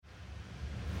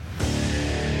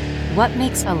What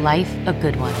makes a life a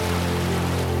good one?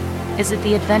 Is it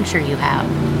the adventure you have?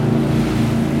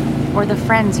 Or the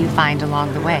friends you find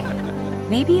along the way?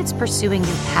 Maybe it's pursuing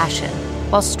your passion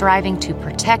while striving to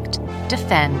protect,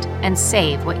 defend, and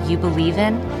save what you believe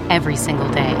in every single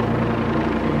day.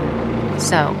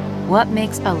 So, what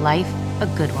makes a life a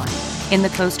good one? In the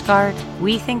Coast Guard,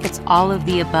 we think it's all of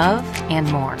the above and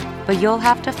more, but you'll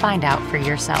have to find out for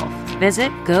yourself.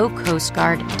 Visit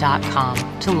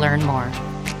gocoastguard.com to learn more.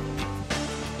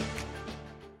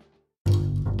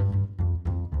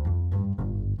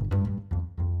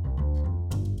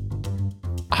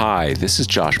 Hi, this is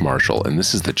Josh Marshall, and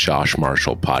this is the Josh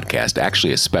Marshall Podcast,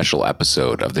 actually a special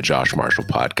episode of the Josh Marshall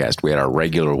Podcast. We had our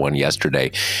regular one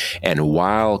yesterday, and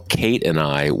while Kate and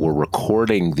I were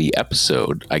recording the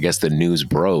episode, I guess the news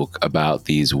broke about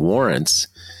these warrants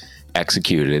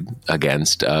executed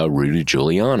against Rudy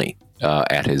Giuliani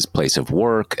at his place of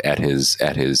work, at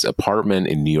his apartment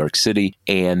in New York City,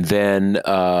 and then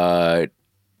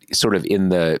sort of in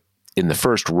the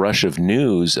first rush of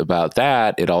news about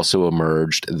that, it also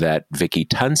emerged that Vicky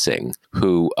Tunsing,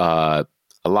 who a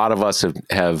lot of us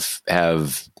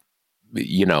have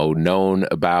known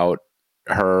about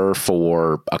her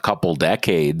for a couple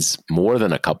decades, more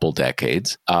than a couple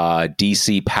decades,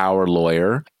 DC power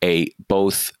lawyer, a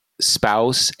both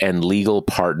spouse and legal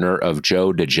partner of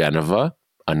Joe DeGenova,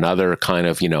 another kind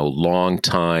of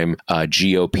longtime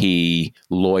GOP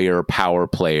lawyer, power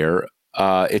player.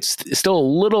 It's still a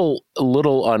little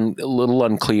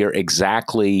unclear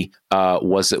exactly.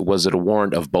 Was it a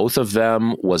warrant of both of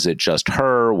them? Was it just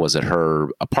her? Was it her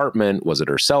apartment? Was it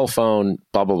her cell phone?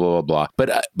 Blah blah blah blah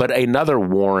blah. But another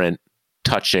warrant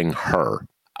touching her.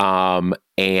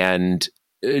 And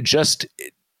just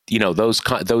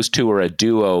those two are a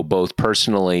duo, both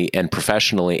personally and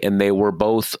professionally, and they were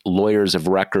both lawyers of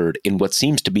record in what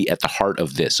seems to be at the heart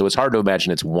of this. So it's hard to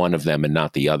imagine it's one of them and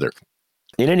not the other.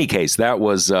 In any case,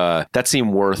 that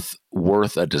seemed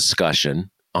worth a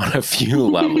discussion on a few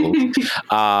levels.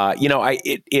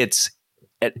 It's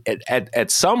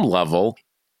at some level,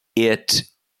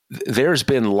 there's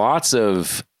been lots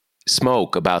of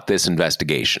smoke about this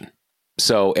investigation.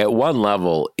 So at one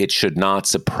level, it should not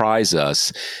surprise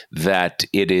us that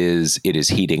it is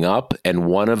heating up. And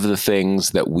one of the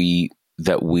things that we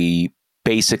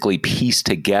basically pieced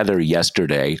together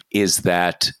yesterday is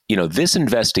that, this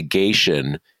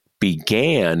investigation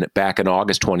began back in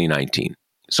August 2019.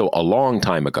 So a long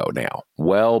time ago now,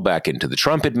 well back into the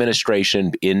Trump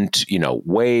administration, into,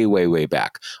 way, way, way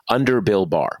back under Bill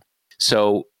Barr.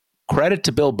 So credit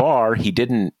to Bill Barr, he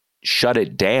didn't shut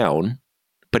it down,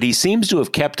 but he seems to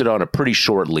have kept it on a pretty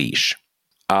short leash.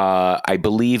 I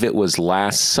believe it was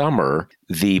last summer,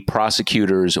 the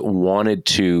prosecutors wanted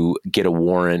to get a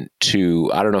warrant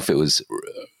to, I don't know if it was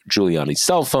Giuliani's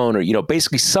cell phone or,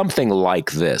 basically something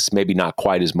like this, maybe not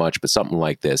quite as much, but something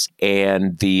like this.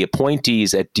 And the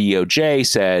appointees at DOJ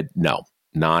said, no,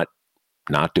 not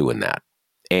doing that.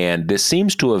 And this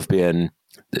seems to have been,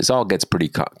 this all gets pretty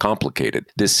complicated.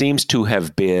 This seems to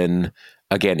have been,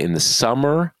 again, in the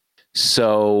summer.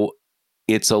 So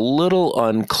it's a little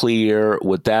unclear,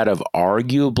 would that have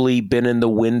arguably been in the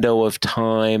window of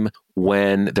time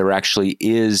when there actually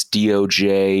is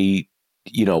DOJ,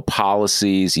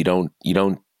 policies?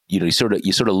 You sort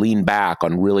of lean back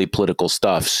on really political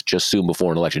stuff just soon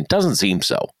before an election. Doesn't seem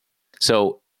so.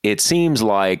 So it seems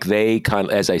like they kind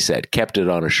of, as I said, kept it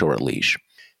on a short leash.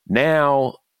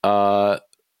 Now,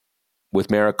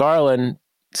 with Merrick Garland,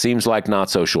 seems like not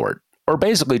so short, or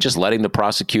basically just letting the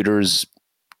prosecutors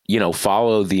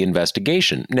follow the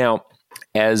investigation. Now,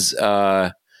 as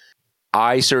I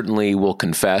certainly will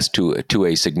confess to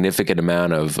a significant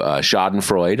amount of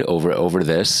Schadenfreude over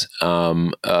this.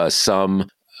 But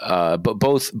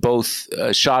both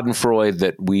Schadenfreude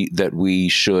that we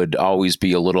should always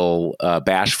be a little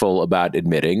bashful about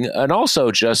admitting, and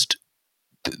also just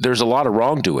there's a lot of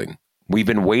wrongdoing. We've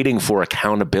been waiting for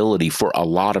accountability for a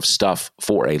lot of stuff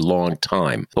for a long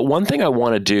time. But one thing I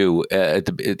want to do at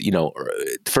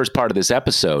the first part of this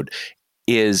episode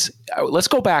is let's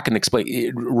go back and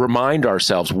remind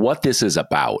ourselves what this is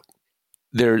about.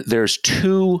 There's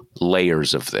two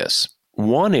layers of this.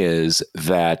 One is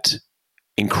that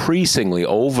increasingly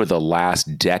over the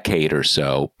last decade or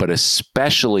so, but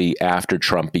especially after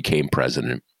Trump became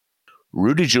president,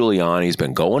 Rudy Giuliani has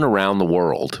been going around the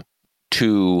world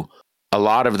to a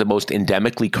lot of the most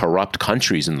endemically corrupt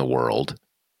countries in the world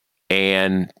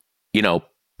and,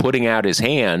 putting out his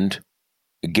hand,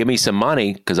 give me some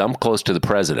money because I'm close to the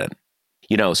president.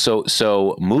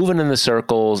 So moving in the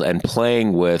circles and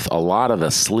playing with a lot of the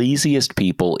sleaziest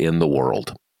people in the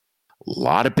world. A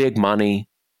lot of big money,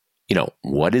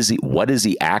 what is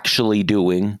he actually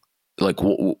doing? Like,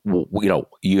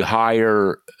 you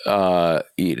hire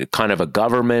kind of a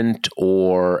government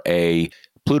or a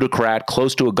plutocrat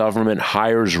close to a government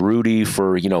hires Rudy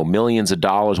for, millions of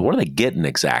dollars. What are they getting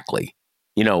exactly?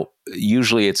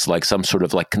 Usually it's like some sort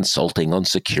of like consulting on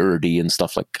security and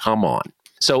stuff. Like, come on.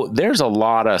 So there's a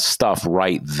lot of stuff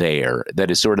right there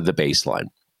that is sort of the baseline.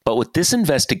 But what this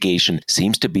investigation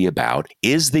seems to be about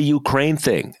is the Ukraine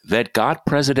thing that got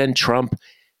President Trump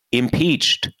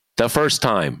impeached the first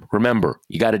time. Remember,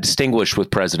 you got to distinguish with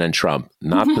President Trump,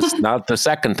 not the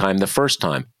second time, the first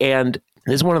time. And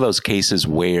this is one of those cases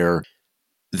where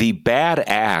the bad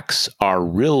acts are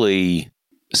really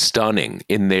stunning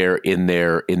in their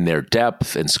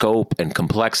depth and scope and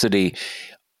complexity.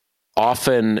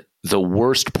 Often the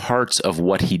worst parts of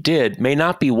what he did may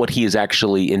not be what he is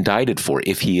actually indicted for,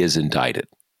 if he is indicted.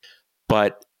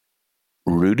 But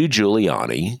Rudy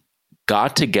Giuliani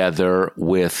got together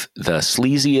with the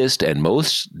sleaziest and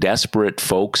most desperate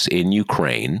folks in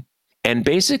Ukraine and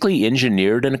basically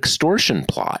engineered an extortion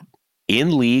plot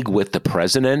in league with the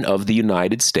president of the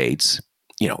United States.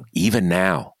 Even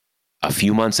now, a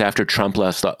few months after Trump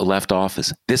left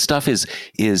office, this stuff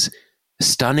is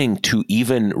stunning to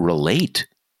even relate,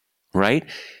 right?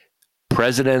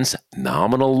 President's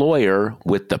nominal lawyer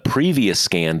with the previous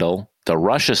scandal, the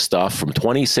Russia stuff from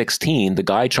 2016, the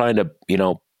guy trying to,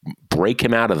 break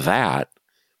him out of that,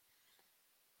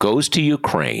 goes to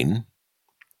Ukraine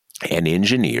and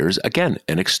engineers, again,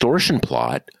 an extortion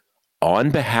plot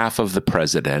on behalf of the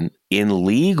president, in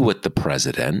league with the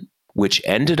president, which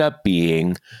ended up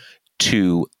being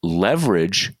to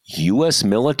leverage U.S.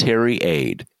 military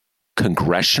aid,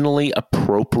 congressionally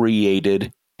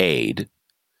appropriated aid,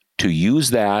 to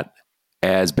use that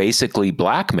as basically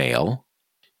blackmail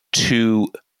to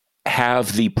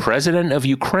have the president of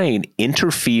Ukraine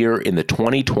interfere in the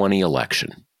 2020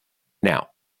 election. Now,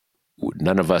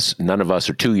 none of us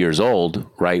are 2 years old,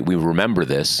 right? We remember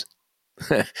this,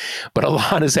 but a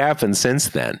lot has happened since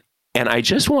then. And I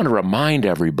just want to remind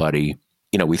everybody,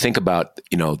 we think about,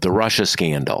 the Russia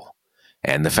scandal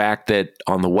and the fact that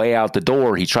on the way out the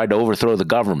door, he tried to overthrow the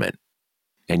government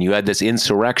and you had this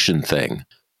insurrection thing.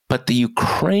 But the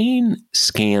Ukraine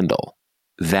scandal,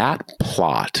 that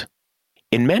plot,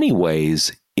 in many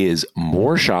ways is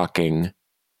more shocking,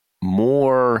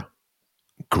 more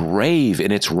grave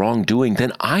in its wrongdoing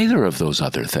than either of those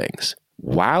other things.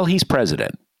 While he's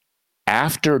president,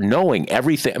 after knowing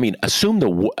everything, assume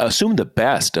the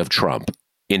best of Trump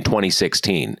in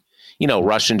 2016.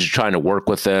 Russians are trying to work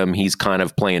with him. He's kind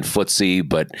of playing footsie,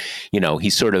 but,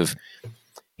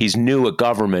 he's new at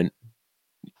government,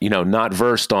 not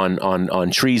versed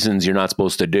on treasons you're not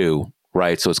supposed to do,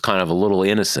 right? So it's kind of a little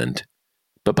innocent.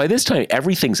 But by this time,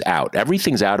 everything's out.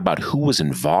 Everything's out about who was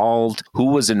involved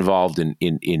in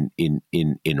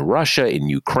Russia, in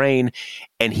Ukraine.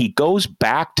 And he goes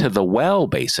back to the well,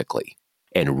 basically.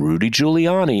 And Rudy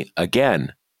Giuliani,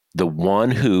 again, the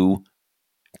one who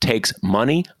takes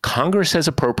money Congress has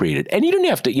appropriated. And you didn't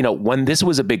have to, when this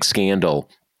was a big scandal,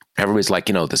 everybody's like,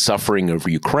 the suffering of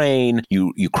Ukraine,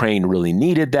 Ukraine really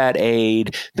needed that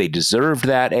aid. They deserved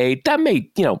that aid. That may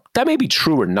be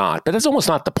true or not, but that's almost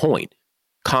not the point.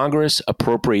 Congress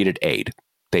appropriated aid.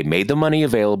 They made the money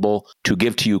available to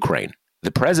give to Ukraine. The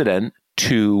president,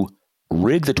 to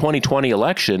rig the 2020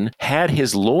 election, had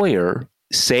his lawyer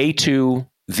say to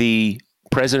the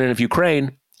president of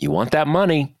Ukraine, you want that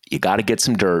money, you got to get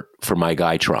some dirt for my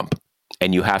guy Trump.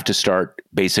 And you have to start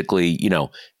basically,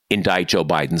 indict Joe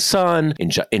Biden's son,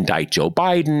 indict Joe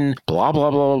Biden, blah,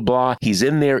 blah, blah, blah, blah. He's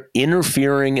in there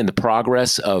interfering in the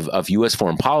progress of U.S.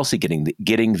 foreign policy,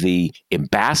 getting the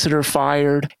ambassador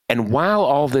fired. And while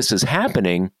all this is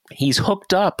happening, he's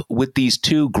hooked up with these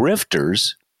two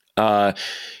grifters,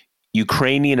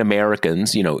 Ukrainian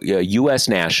Americans, U.S.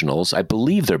 nationals. I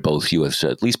believe they're both U.S.,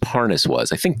 at least Parnas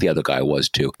was. I think the other guy was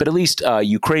too. But at least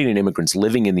Ukrainian immigrants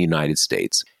living in the United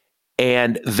States.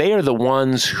 And they are the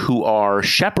ones who are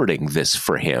shepherding this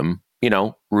for him.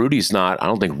 Rudy's not, I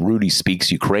don't think Rudy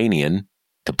speaks Ukrainian,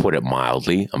 to put it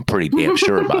mildly. I'm pretty damn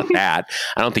sure about that.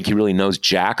 I don't think he really knows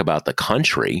jack about the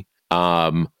country.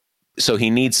 So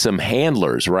he needs some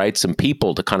handlers, right? Some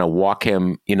people to kind of walk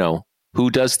him,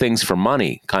 who does things for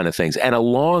money kind of things. And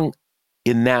along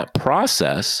in that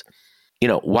process,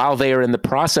 while they are in the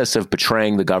process of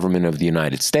betraying the government of the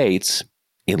United States,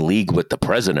 in league with the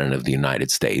president of the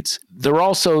United States, they're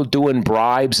also doing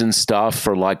bribes and stuff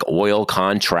for like oil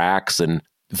contracts and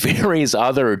various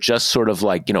other just sort of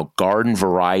like, garden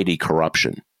variety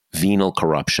corruption, venal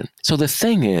corruption. So the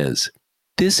thing is,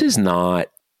 this is not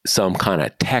some kind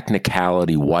of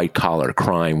technicality, white collar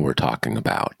crime we're talking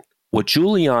about. what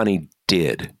Giuliani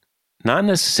did, not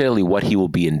necessarily what he will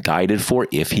be indicted for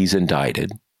if he's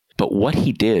indicted, but what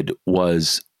he did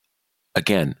was,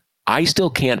 again, I still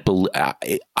can't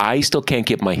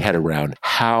get my head around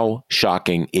how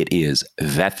shocking it is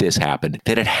that this happened,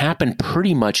 that it happened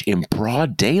pretty much in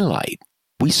broad daylight.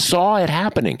 We saw it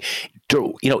happening,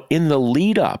 in the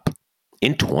lead up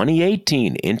in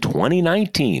 2018, in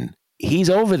 2019. He's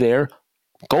over there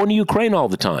going to Ukraine all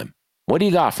the time. What do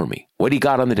you got for me? What do you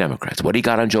got on the Democrats? What do you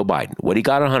got on Joe Biden? What do you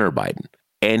got on Hunter Biden?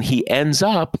 And he ends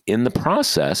up in the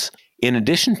process, in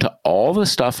addition to all the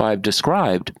stuff I've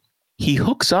described, he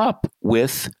hooks up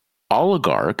with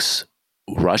oligarchs,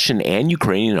 Russian and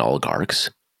Ukrainian oligarchs,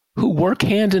 who work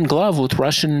hand in glove with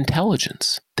Russian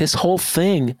intelligence. This whole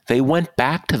thing, they went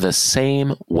back to the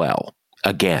same well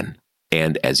again.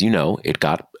 And as you know, it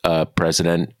got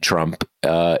President Trump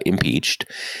impeached.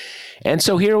 And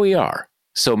so here we are.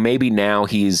 So maybe now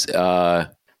he's, it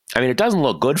doesn't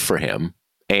look good for him.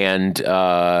 And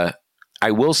I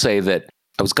will say that,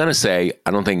 I was going to say,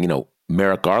 I don't think,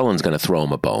 Merrick Garland's going to throw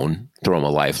him a bone, throw him a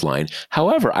lifeline.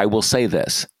 However, I will say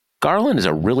this. Garland is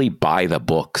a really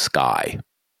by-the-books guy.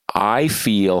 I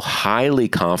feel highly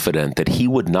confident that he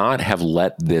would not have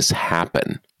let this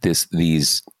happen.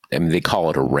 They call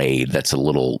it a raid. That's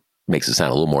makes it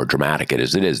sound a little more dramatic. It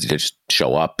is. You just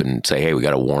show up and say, hey, we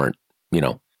got a warrant,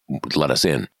 let us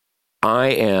in.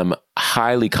 I am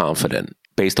highly confident,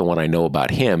 based on what I know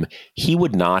about him, he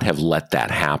would not have let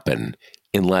that happen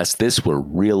unless this were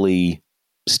really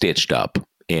stitched up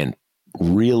and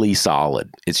really solid.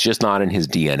 It's just not in his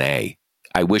DNA.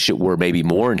 I wish it were maybe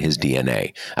more in his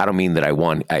DNA. I don't mean that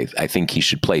I think he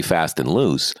should play fast and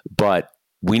loose, but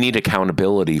we need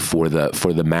accountability for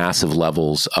the massive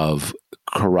levels of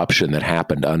corruption that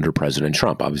happened under President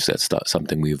Trump. Obviously, that's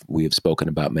something we have spoken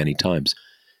about many times.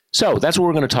 So that's what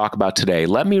we're going to talk about today.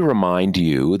 Let me remind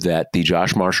you that the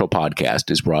Josh Marshall podcast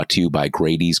is brought to you by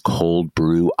Grady's Cold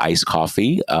Brew Iced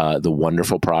Coffee, the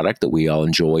wonderful product that we all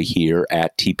enjoy here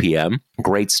at TPM.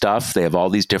 Great stuff. They have all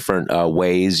these different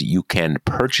ways you can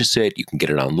purchase it. You can get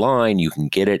it online. You can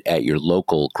get it at your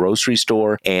local grocery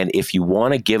store. And if you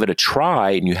want to give it a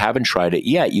try and you haven't tried it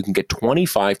yet, you can get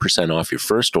 25% off your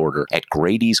first order at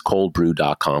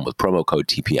Grady'sColdBrew.com with promo code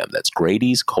TPM. That's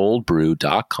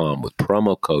Grady'sColdBrew.com with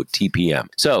promo code TPM.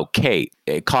 So, Kate,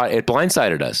 it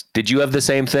blindsided us. Did you have the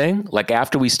same thing? Like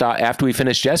after we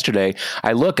finished yesterday,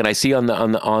 I look and I see on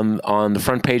the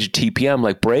front page of TPM,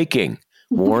 like breaking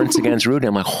warrants against Rudy.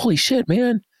 I'm like, holy shit,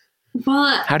 man.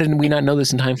 Well, how did we not know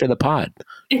this in time for the pod?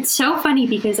 It's so funny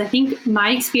because I think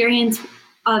my experience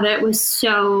of it was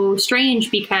so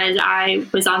strange because I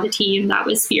was on the team that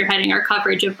was spearheading our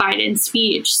coverage of Biden's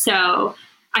speech. So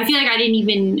I feel like I didn't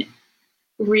even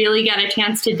really get a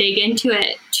chance to dig into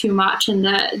it too much in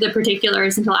the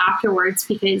particulars until afterwards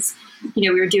because, we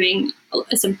were doing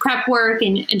some prep work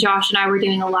and Josh and I were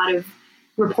doing a lot of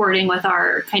reporting with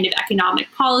our kind of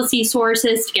economic policy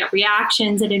sources to get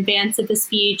reactions in advance of the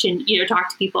speech and,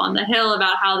 talk to people on the Hill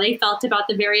about how they felt about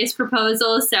the various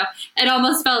proposals. So it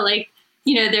almost felt like,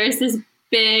 there's this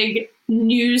big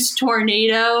news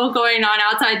tornado going on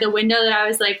outside the window that I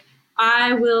was like,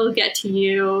 I will get to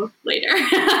you later.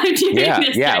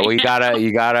 Yeah. Well,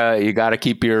 you gotta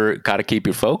keep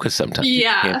your focus sometimes.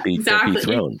 Yeah, can't be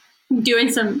thrown.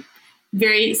 Doing some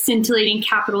very scintillating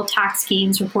capital tax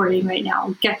schemes reporting right now.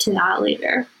 We'll get to that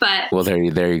later. But well, there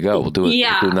you go. We'll do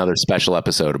another special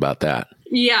episode about that.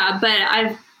 Yeah, but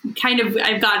I've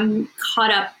gotten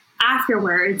caught up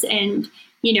afterwards, and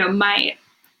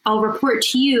I'll report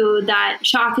to you that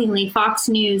shockingly, Fox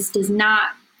News does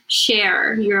not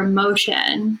share your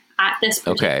emotion at this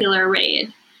particular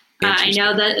raid. I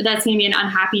know that that's going to be an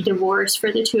unhappy divorce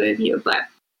for the two of you, but.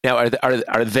 Now,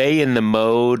 are they in the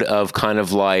mode of kind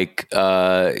of like,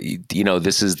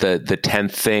 this is the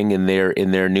 10th thing in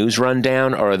their news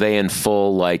rundown, or are they in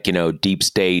full like, deep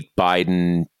state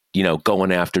Biden,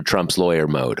 going after Trump's lawyer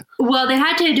mode? Well, they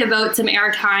had to devote some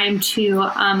airtime to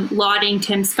lauding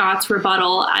Tim Scott's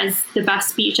rebuttal as the best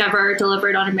speech ever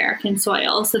delivered on American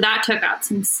soil. So that took up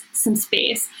some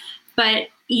space. But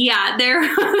yeah, there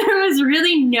was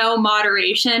really no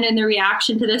moderation in the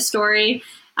reaction to this story.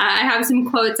 I have some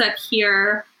quotes up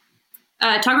here.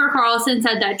 Tucker Carlson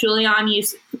said that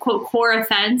Giuliani's, quote, core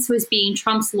offense was being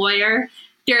Trump's lawyer.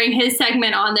 During his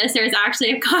segment on this, there's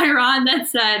actually a chyron that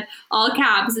said, all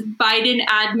caps, Biden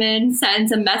admin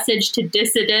sends a message to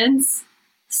dissidents.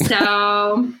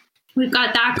 So we've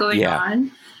got that going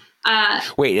on.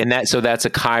 Wait, and that's a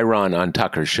chyron on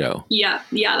Tucker's show. Yeah,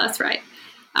 that's right.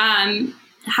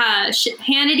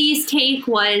 Hannity's take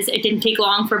was it didn't take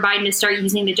long for Biden to start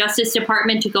using the Justice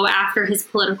Department to go after his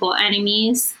political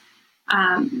enemies.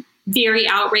 very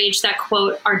outraged that,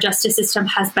 quote, our justice system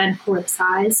has been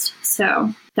politicized.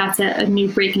 So that's a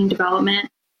new breaking development.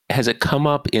 Has it come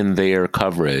up in their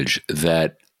coverage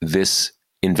that this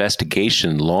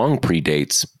investigation long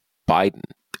predates Biden?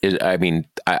 I mean,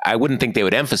 I wouldn't think they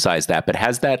would emphasize that, but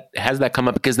has that come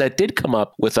up? Because that did come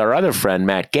up with our other friend,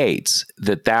 Matt Gaetz,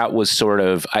 that was sort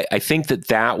of, I think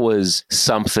that was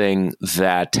something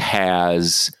that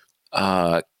has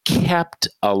kept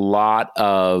a lot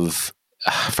of,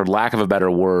 for lack of a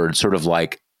better word, sort of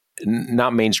like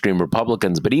not mainstream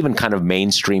Republicans, but even kind of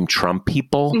mainstream Trump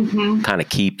people kind of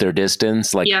keep their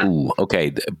distance. Like, ooh,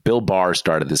 okay, Bill Barr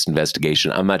started this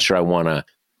investigation. I'm not sure I want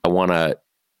to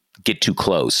get too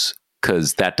close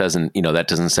because that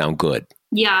doesn't sound good.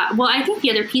 Yeah. Well, I think the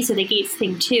other piece of the Gaetz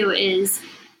thing too is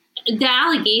the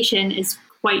allegation is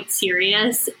quite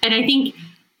serious. And I think,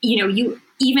 you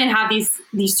even have these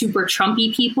super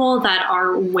Trumpy people that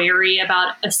are wary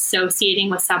about associating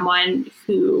with someone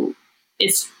who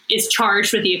is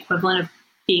charged with the equivalent of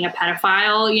being a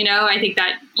pedophile. I think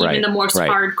that even the most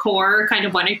hardcore kind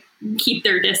of want to keep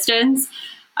their distance.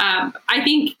 I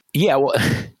think. Yeah, well,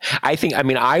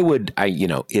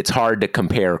 it's hard to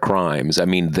compare crimes. I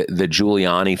mean, the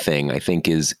Giuliani thing, I think,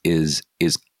 is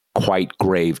quite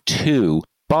grave too.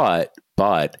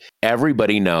 But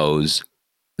everybody knows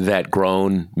that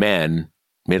grown men,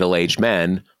 middle-aged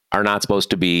men, are not supposed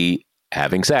to be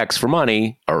having sex for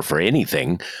money or for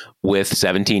anything with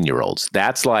 17-year-olds.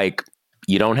 That's like,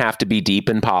 you don't have to be deep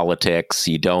in politics.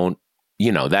 You don't.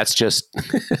 That's just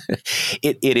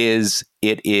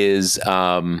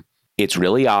it's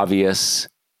really obvious.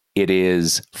 It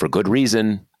is, for good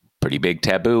reason, pretty big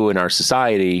taboo in our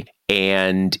society.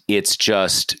 And it's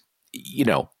just,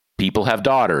 people have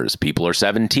daughters, people are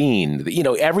 17,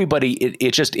 everybody,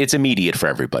 it's immediate for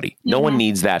everybody. No one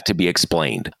needs that to be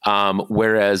explained.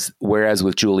 Whereas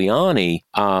with Giuliani,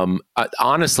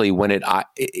 honestly, when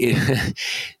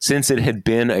since it had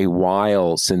been a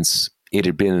while since it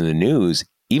had been in the news,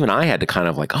 even I had to kind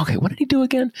of like, okay, what did he do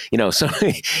again? So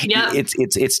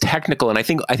it's technical. And I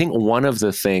think one of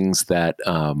the things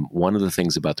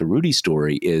about the Rudy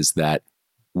story is that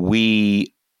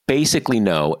we basically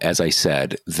know, as I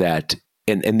said, that,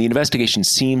 and the investigation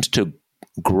seems to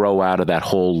grow out of that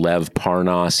whole Lev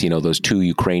Parnas, those two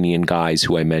Ukrainian guys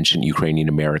who I mentioned, Ukrainian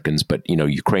Americans, but,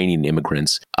 Ukrainian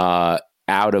immigrants, out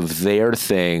of their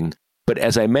thing. But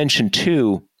as I mentioned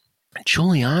too,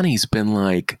 Giuliani's been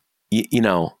like,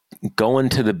 going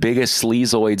to the biggest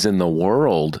sleazoids in the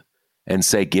world and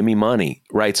say, give me money.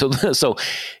 Right. So there's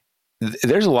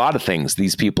a lot of things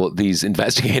these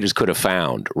investigators could have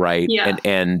found. Right. Yeah.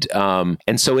 And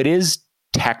so it is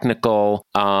technical.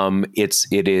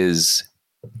 It is,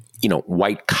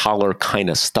 white collar kind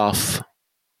of stuff.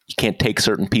 You can't take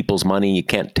certain people's money. You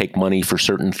can't take money for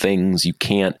certain things. You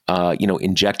can't,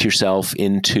 inject yourself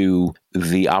into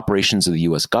the operations of the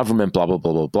U.S. government, blah, blah,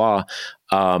 blah, blah,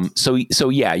 blah. So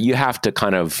yeah, you have to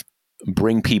kind of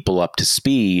bring people up to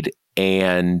speed.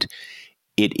 And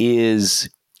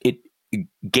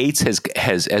Gaetz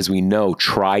has, as we know,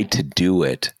 tried to do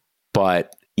it,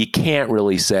 but you can't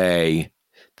really say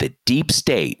the deep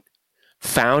state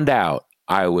found out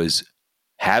I was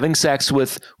having sex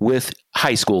with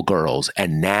high school girls,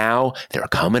 and now they're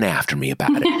coming after me about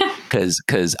it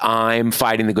because I'm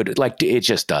fighting the good. Like, it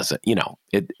just doesn't,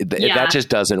 that just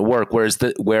doesn't work.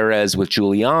 Whereas with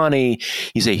Giuliani,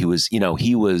 you say he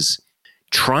was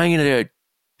trying to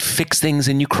fix things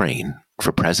in Ukraine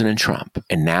for President Trump,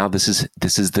 and now this is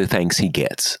the thanks he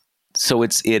gets. So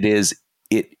it's an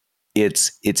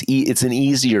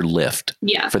easier lift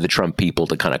for the Trump people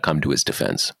to kind of come to his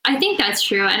defense. I think that's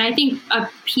true. And I think a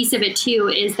piece of it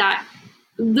too is that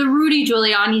the Rudy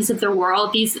Giulianis of the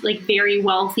world, these like very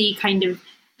wealthy kind of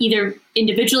either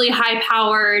individually high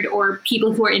powered or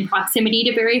people who are in proximity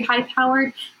to very high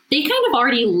powered, they kind of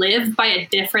already live by a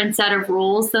different set of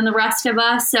rules than the rest of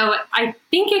us. So I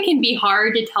think it can be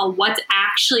hard to tell what's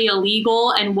actually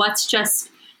illegal and what's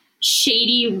just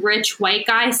shady, rich white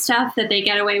guy stuff that they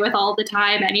get away with all the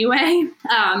time anyway.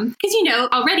 Because,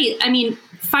 already,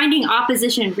 finding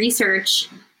opposition research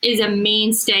is a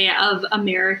mainstay of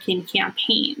American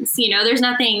campaigns. There's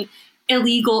nothing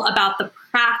illegal about the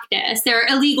practice. There are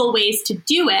illegal ways to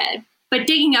do it, but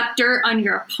digging up dirt on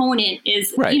your opponent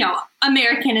is,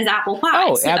 American as apple pie.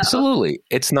 Oh, so. Absolutely.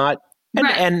 It's not,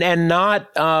 and not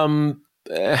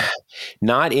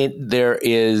there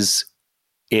is,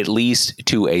 at least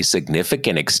to a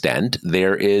significant extent,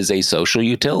 there is a social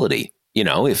utility.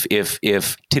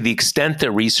 If to the extent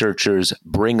that researchers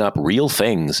bring up real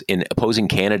things in opposing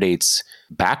candidates'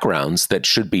 backgrounds that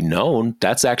should be known,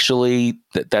 that's actually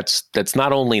that's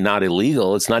not only not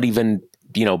illegal, it's not even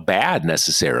bad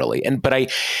necessarily.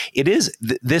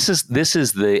 This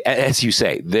is the, as you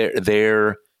say,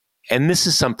 there, and this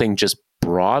is something just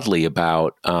broadly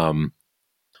about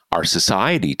our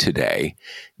society today,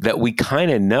 that we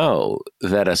kind of know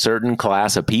that a certain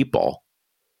class of people,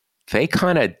 they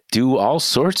kind of do all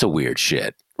sorts of weird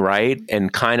shit, right?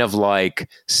 And kind of like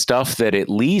stuff that at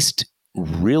least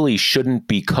really shouldn't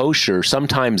be kosher.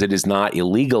 Sometimes it is not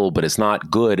illegal, but it's not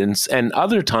good. And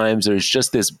other times there's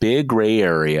just this big gray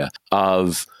area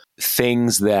of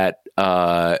things that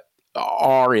are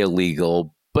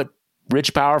illegal, but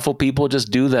rich, powerful people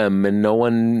just do them and no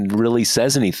one really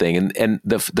says anything. And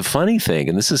the funny thing,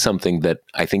 and this is something that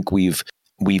I think we've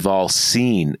all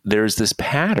seen, there's this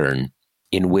pattern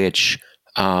in which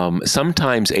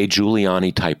sometimes a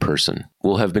Giuliani type person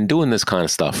will have been doing this kind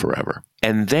of stuff forever.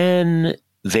 And then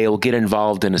they'll get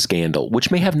involved in a scandal,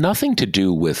 which may have nothing to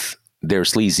do with their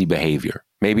sleazy behavior.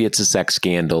 Maybe it's a sex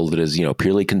scandal that is,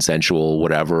 purely consensual,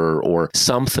 whatever, or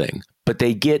something. But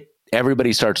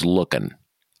everybody starts looking.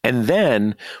 And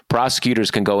then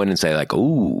prosecutors can go in and say like,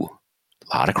 ooh,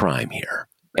 a lot of crime here.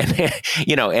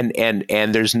 And,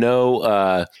 and there's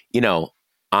no,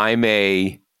 I'm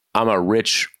a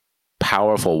rich,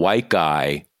 powerful white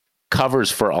guy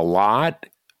covers for a lot,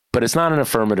 but it's not an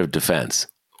affirmative defense.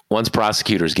 Once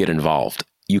prosecutors get involved,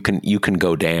 you can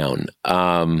go down.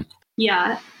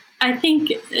 Yeah, I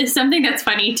think something that's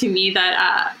funny to me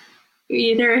that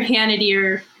either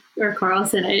Hannity or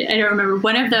Carlson, I don't remember,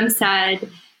 one of them said,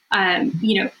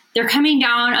 they're coming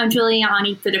down on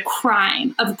Giuliani for the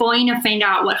crime of going to find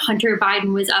out what Hunter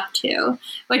Biden was up to,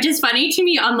 which is funny to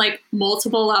me on like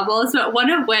multiple levels, but one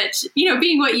of which,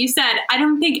 being what you said, I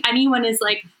don't think anyone is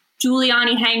like,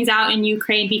 Giuliani hangs out in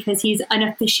Ukraine because he's an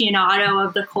aficionado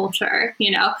of the culture,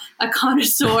 a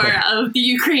connoisseur of the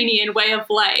Ukrainian way of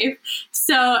life.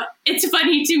 So it's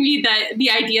funny to me that the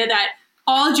idea that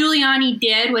all Giuliani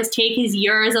did was take his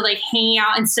years of like hanging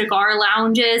out in cigar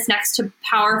lounges next to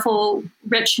powerful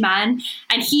rich men,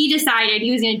 and he decided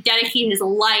he was going to dedicate his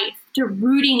life to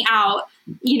rooting out,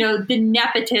 the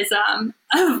nepotism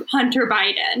of Hunter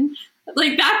Biden.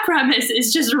 Like that premise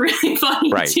is just really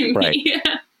funny to me. Right.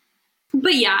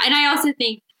 But yeah, and I also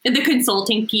think the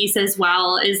consulting piece as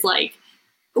well is like,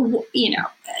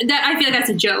 that I feel like that's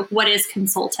a joke. What is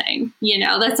consulting?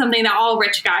 That's something that all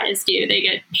rich guys do. They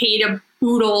get paid a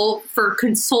boodle for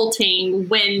consulting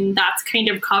when that's kind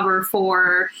of cover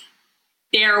for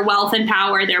their wealth and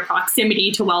power, their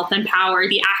proximity to wealth and power,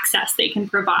 the access they can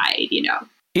provide,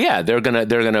 Yeah, they're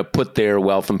gonna put their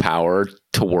wealth and power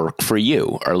to work for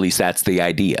you, or at least that's the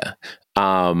idea.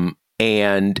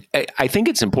 And I think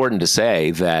it's important to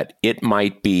say that it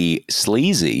might be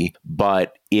sleazy,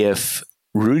 but if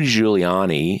Rudy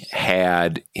Giuliani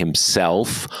had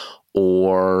himself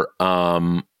or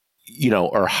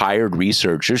hired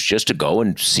researchers just to go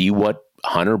and see what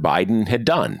Hunter Biden had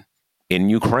done in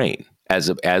Ukraine as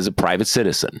a private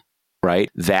citizen,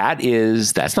 right?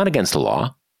 That's not against the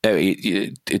law.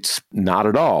 It's not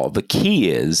at all. The key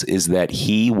is that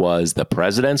he was the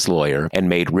president's lawyer and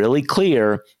made really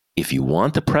clear, if you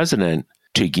want the president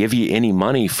to give you any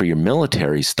money for your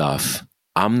military stuff,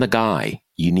 I'm the guy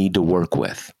you need to work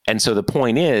with. And so the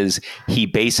point is, he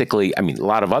basically, a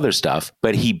lot of other stuff,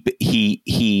 but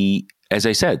he, as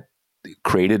I said,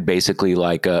 created basically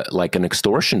like an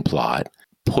extortion plot,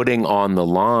 putting on the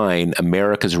line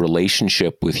America's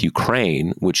relationship with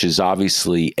Ukraine, which is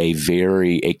obviously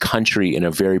a country in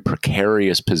a very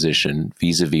precarious position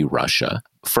vis-a-vis Russia,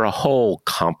 for a whole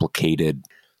complicated,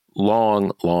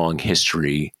 long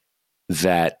history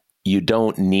that you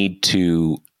don't need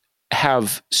to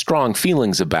have strong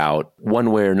feelings about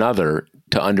one way or another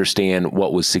to understand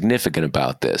what was significant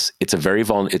about this. It's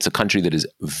a country that is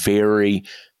very,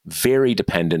 very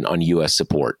dependent on U.S.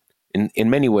 support. In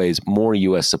many ways, more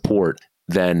U.S. support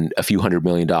than a few $100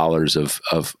 million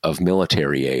of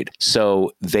military aid.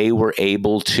 So they were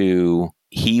able to,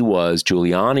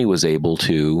 Giuliani was able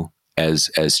to,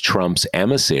 as Trump's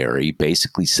emissary,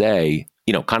 basically say,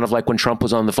 kind of like when Trump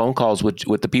was on the phone calls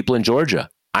with the people in Georgia,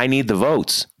 I need the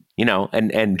votes,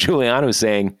 and Giuliani was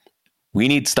saying, we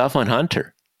need stuff on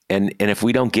Hunter. And if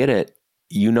we don't get it,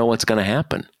 what's going to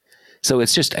happen. So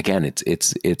it's just, again,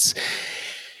 it's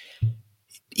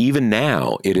even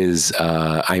now it is,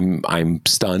 I'm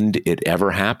stunned it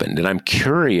ever happened. And I'm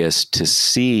curious to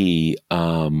see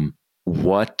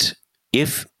what,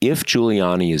 if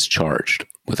Giuliani is charged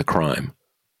with a crime,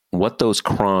 what those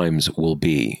crimes will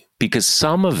be, because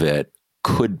some of it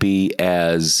could be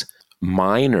as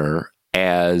minor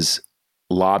as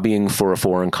lobbying for a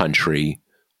foreign country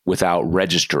without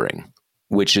registering,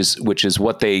 which is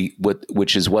what they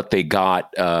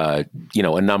got a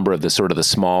number of the sort of the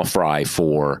small fry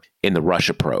for in the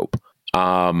Russia probe.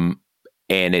 And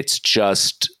it's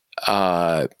just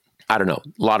I don't know,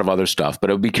 a lot of other stuff, but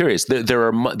I would be curious. There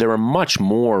are much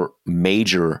more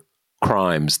major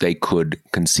crimes they could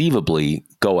conceivably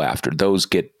go after. Those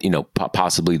get,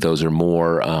 possibly those are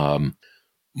more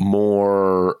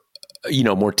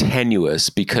tenuous,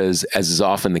 because, as is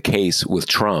often the case with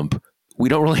Trump, we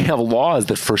don't really have laws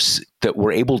that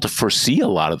we're able to foresee a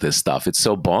lot of this stuff. It's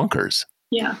so bonkers.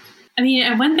 Yeah. I mean,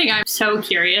 and one thing I'm so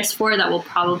curious for that we'll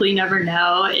probably never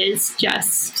know is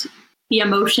just the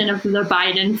emotion of the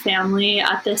Biden family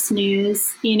at this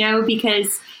news,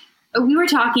 because we were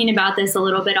talking about this a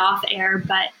little bit off air,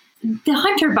 but the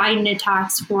Hunter Biden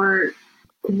attacks were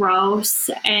gross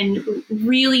and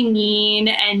really mean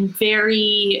and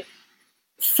very,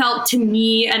 felt to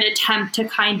me, an attempt to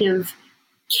kind of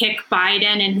kick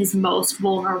Biden in his most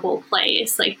vulnerable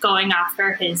place, like going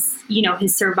after his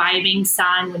surviving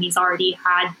son when he's already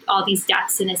had all these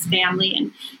deaths in his family.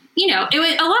 And, it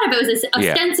was, a lot of it was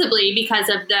ostensibly because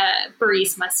of the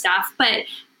Burisma stuff, but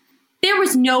there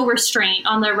was no restraint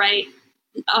on the right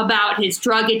about his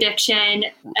drug addiction.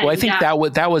 Well, I think that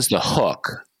was the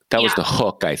hook. That was the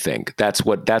hook, I think. That's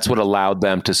what allowed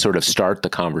them to sort of start the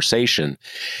conversation.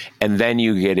 And then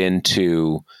you get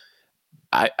into,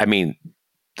 I mean,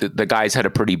 the guy's had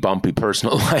a pretty bumpy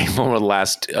personal life over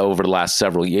the last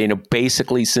several years.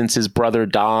 Basically since his brother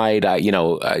died,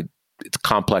 it's a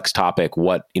complex topic.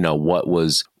 What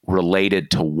was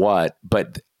related to what?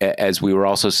 But as we were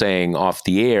also saying off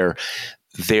the air,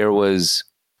 there was,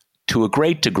 to a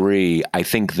great degree, I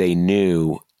think they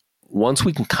knew, once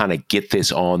we can kind of get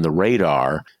this on the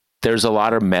radar, there's a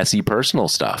lot of messy personal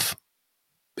stuff.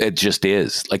 It just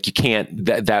is. Like, you can't,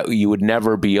 that you would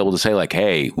never be able to say, like,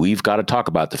 hey, we've got to talk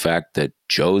about the fact that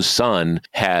Joe's son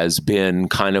has been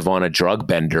kind of on a drug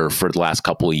bender for the last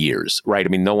couple of years, right? I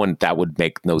mean, that would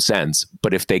make no sense.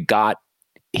 But if they got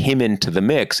him into the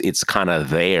mix, it's kind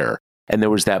of there. And there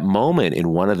was that moment in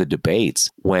one of the debates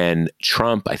when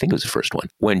Trump, I think it was the first one,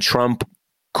 when Trump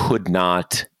could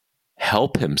not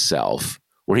help himself,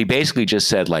 where he basically just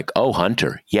said, like, oh,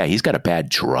 Hunter, yeah, he's got a bad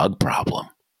drug problem.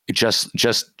 It just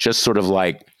sort of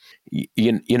like,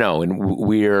 and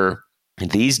we're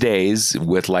these days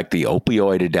with like the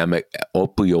opioid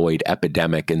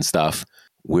epidemic and stuff,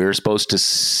 we're supposed to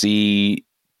see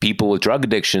people with drug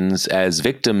addictions as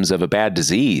victims of a bad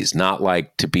disease, not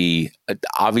like to be,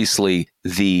 obviously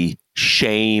the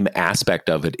shame aspect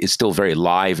of it is still very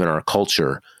live in our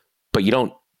culture, but you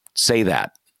don't say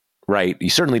that, right?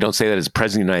 You certainly don't say that as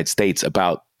president of the United States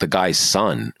about the guy's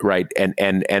son, right?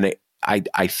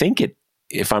 I think it,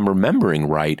 if I'm remembering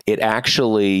right, it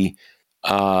actually,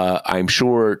 I'm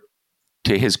sure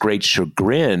to his great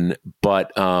chagrin,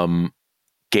 but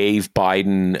gave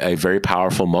Biden a very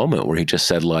powerful moment where he just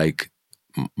said, like,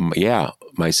 yeah,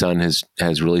 my son has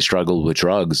really struggled with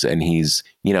drugs, and he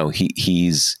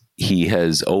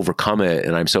has overcome it,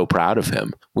 and I'm so proud of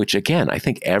him. Which, again, I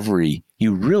think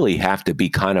you really have to be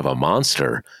kind of a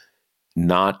monster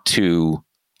not to,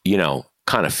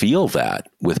 kind of feel that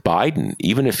with Biden,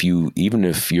 even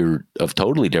if you're of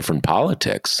totally different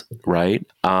politics, right?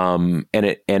 And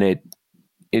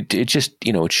it just,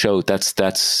 it showed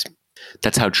that's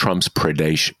how Trump's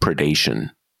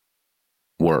predation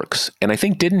works. And I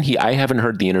think, didn't he? I haven't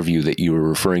heard the interview that you were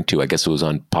referring to. I guess it was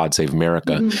on Pod Save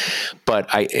America, but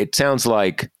it sounds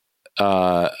like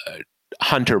Hunter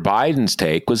Biden's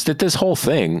take was that this whole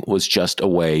thing was just a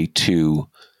way to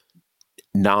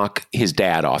knock his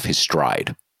dad off his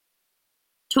stride.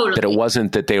 Totally. That it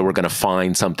wasn't that they were going to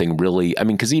find something really, I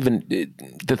mean, because even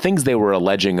the things they were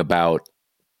alleging about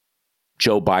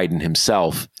Joe Biden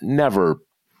himself never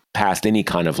passed any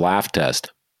kind of laugh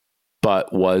test,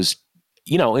 but was,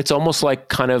 it's almost like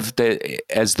kind of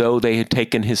as though they had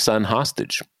taken his son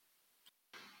hostage.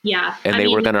 Yeah. And they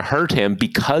were going to hurt him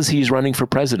because he's running for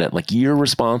president. Like, you're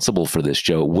responsible for this,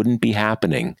 Joe. It wouldn't be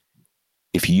happening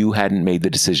if you hadn't made the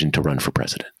decision to run for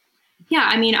president. Yeah.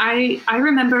 I mean, I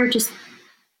remember just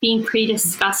being pretty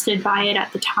disgusted by it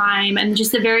at the time, and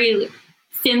just the very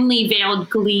thinly veiled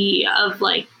glee of,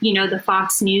 like, the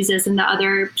Fox Newses and the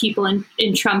other people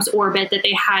in Trump's orbit, that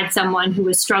they had someone who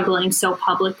was struggling so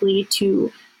publicly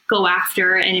to go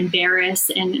after and embarrass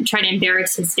and try to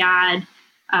embarrass his dad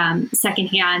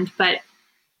secondhand. But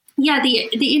yeah,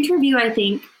 the interview, I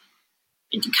think,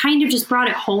 kind of just brought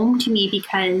it home to me,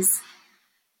 because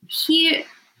he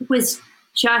was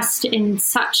just in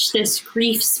such this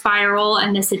grief spiral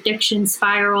and this addiction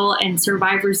spiral and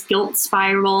survivor's guilt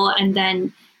spiral, and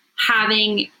then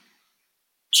having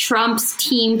Trump's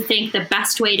team think the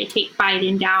best way to take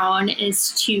Biden down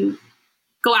is to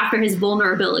go after his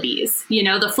vulnerabilities. You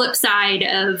know, the flip side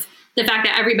of the fact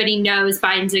that everybody knows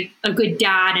Biden's a good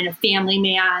dad and a family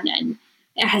man and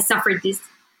has suffered these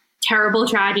terrible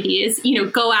tragedies, you know,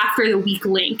 go after the weak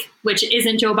link, which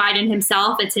isn't Joe Biden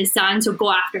himself, it's his son. So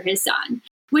go after his son,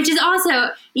 which is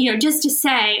also, you know, just to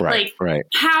say,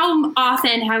 how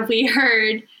often have we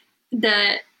heard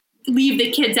the leave the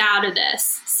kids out of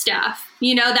this stuff?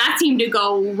 You know, that seemed to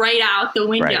go right out the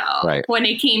window when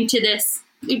it came to this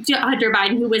Hunter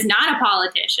Biden, who was not a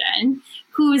politician,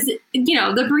 who's, you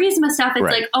know, the Burisma stuff.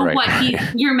 It's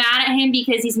you're mad at him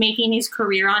because he's making his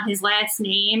career on his last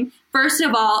name. First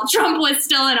of all, Trump was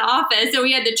still in office, so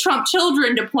we had the Trump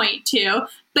children to point to.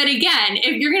 But again,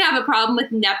 if you're going to have a problem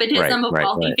with nepotism of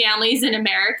wealthy families in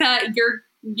America,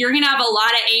 you're going to have a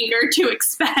lot of anger to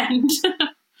expend.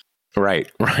 Right.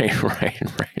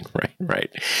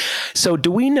 So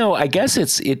do we know, I guess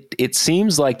it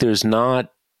seems like there's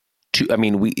not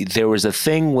there was a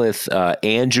thing with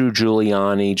Andrew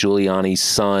Giuliani's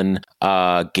son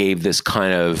gave this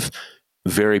kind of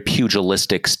very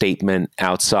pugilistic statement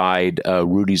outside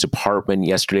Rudy's apartment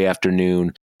yesterday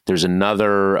afternoon. There's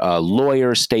another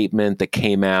lawyer statement that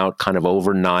came out kind of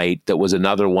overnight that was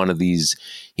another one of these,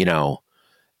 you know,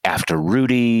 after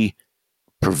Rudy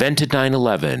prevented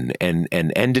 9/11 and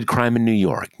ended crime in New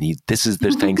York. This is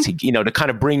the things he, you know, to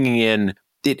kind of bringing in.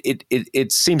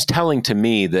 It seems telling to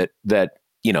me that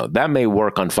you know, that may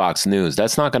work on Fox News.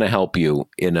 That's not going to help you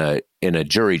in a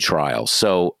jury trial.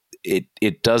 So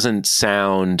it doesn't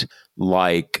sound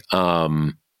like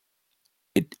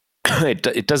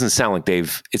it doesn't sound like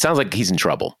it sounds like he's in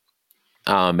trouble.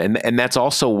 And that's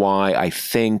also why I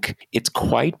think it's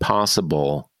quite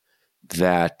possible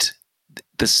that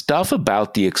the stuff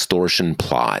about the extortion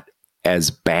plot, as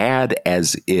bad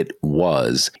as it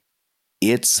was,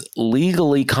 it's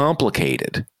legally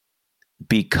complicated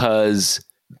because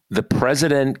the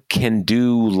president can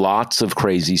do lots of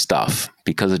crazy stuff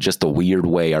because of just the weird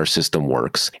way our system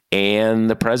works. And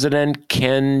the president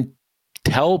can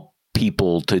tell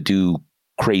people to do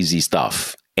crazy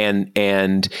stuff.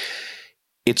 And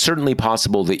it's certainly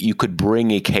possible that you could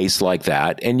bring a case like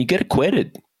that and you get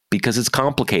acquitted because it's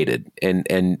complicated and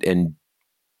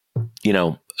you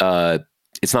know,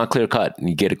 it's not clear cut and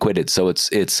you get acquitted. So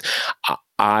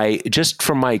I just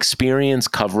from my experience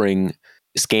covering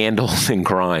scandals and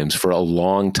crimes for a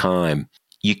long time,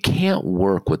 you can't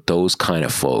work with those kind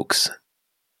of folks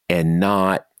and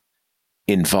not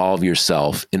involve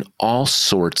yourself in all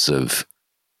sorts of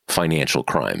financial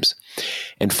crimes.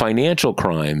 And financial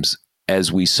crimes,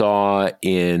 as we saw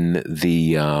in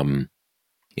the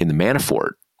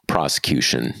Manafort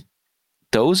prosecution,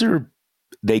 those are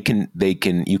you can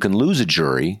lose a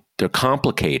jury. They're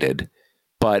complicated,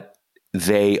 but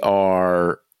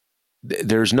there's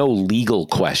no legal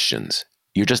questions.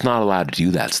 You're just not allowed to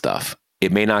do that stuff.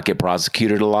 It may not get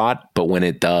prosecuted a lot, but when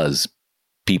it does,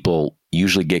 people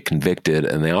usually get convicted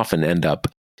and they often end up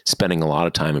spending a lot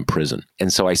of time in prison.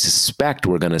 And so I suspect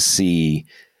we're going to see,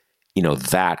 you know,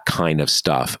 that kind of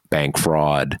stuff, bank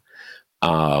fraud,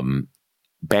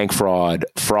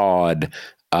 fraud,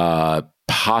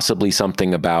 possibly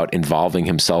something about involving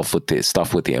himself with the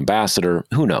stuff with the ambassador.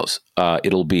 Who knows?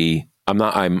 It'll be. I am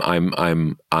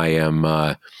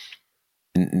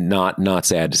not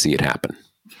sad to see it happen,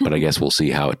 but I guess we'll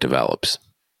see how it develops.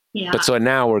 Yeah. But so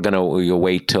now we'll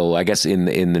wait till, I guess in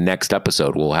the next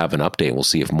episode we'll have an update. We'll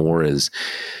see if more has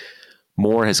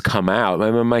come out.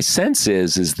 I mean, my sense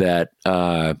is that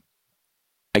I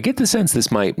get the sense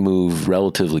this might move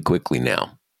relatively quickly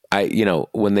now.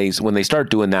 When they start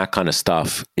doing that kind of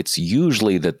stuff, it's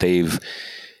usually that they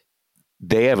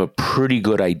have a pretty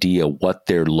good idea what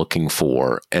they're looking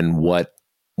for and what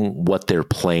their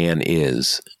plan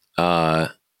is. So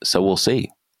we'll see.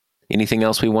 Anything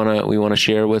else we want to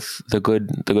share with the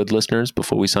good listeners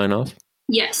before we sign off?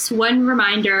 Yes. One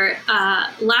reminder,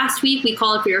 last week we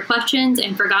called for your questions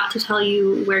and forgot to tell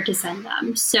you where to send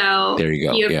them. So there you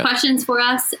go. If you have questions for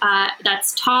us,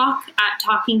 that's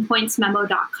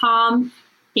talk@talkingpointsmemo.com.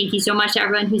 Thank you so much to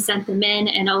everyone who sent them in.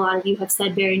 And a lot of you have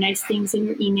said very nice things in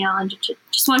your email. And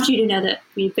just want you to know that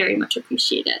we very much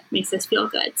appreciate it. Makes us feel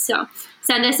good. So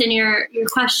send us in your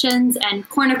questions and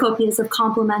cornucopias of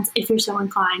compliments if you're so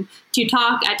inclined to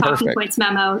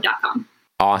talk@talkingpointsmemo.com.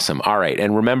 Awesome. All right.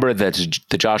 And remember that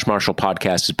the Josh Marshall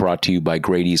podcast is brought to you by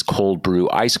Grady's Cold Brew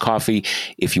Iced Coffee.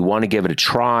 If you want to give it a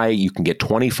try, you can get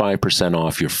 25%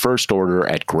 off your first order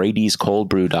at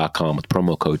Grady'sColdBrew.com with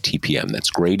promo code TPM. That's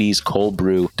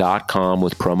Grady'sColdBrew.com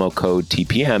with promo code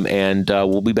TPM. And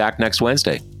we'll be back next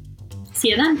Wednesday. See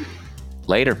you then.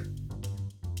 Later.